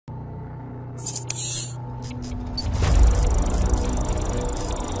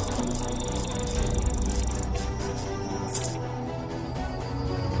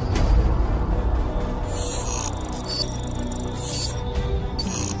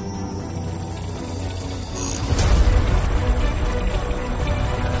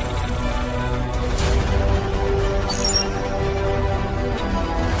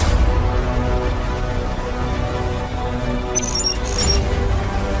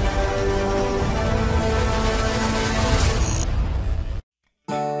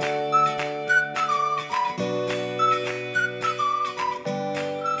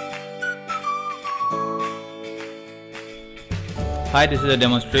Hi, this is a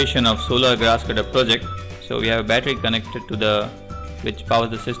demonstration of solar grass cutter project. So we have a battery connected to the which powers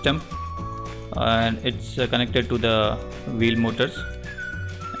the system, and it's connected to the wheel motors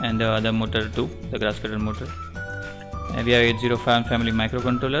and the other motor too, the grass cutter motor. And we have 805 family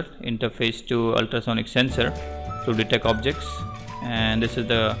microcontroller interface to ultrasonic sensor to detect objects, and this is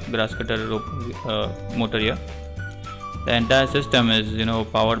the grass cutter motor here. The entire system is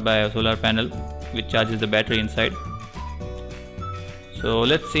powered by a solar panel which charges the battery inside. So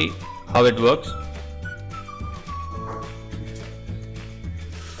let's see how it works.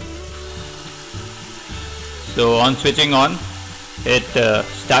 So on switching on, it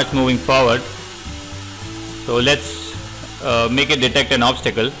starts moving forward. So let's make it detect an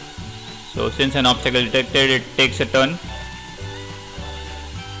obstacle. So since an obstacle detected, it takes a turn.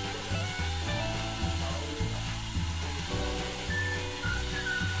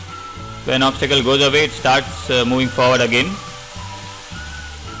 When obstacle goes away, it starts moving forward again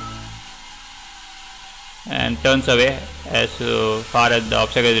and turns away as far as the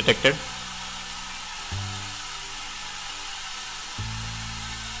obstacle is detected.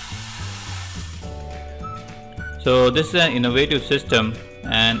 So this is an innovative system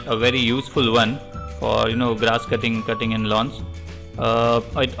and a very useful one for grass cutting in lawns.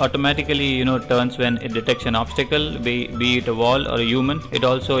 It automatically turns when it detects an obstacle, be it a wall or a human. It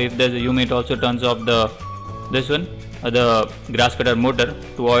also, if there's a human, it also turns off the grass cutter motor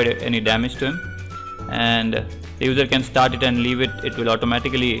to avoid any damage to him. And the user can start it and leave it. It will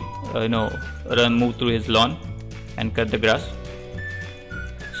automatically move through his lawn and cut the grass.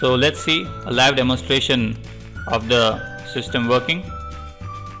 So let's see a live demonstration of the system working.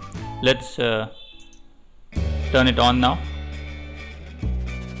 Let's turn it on now.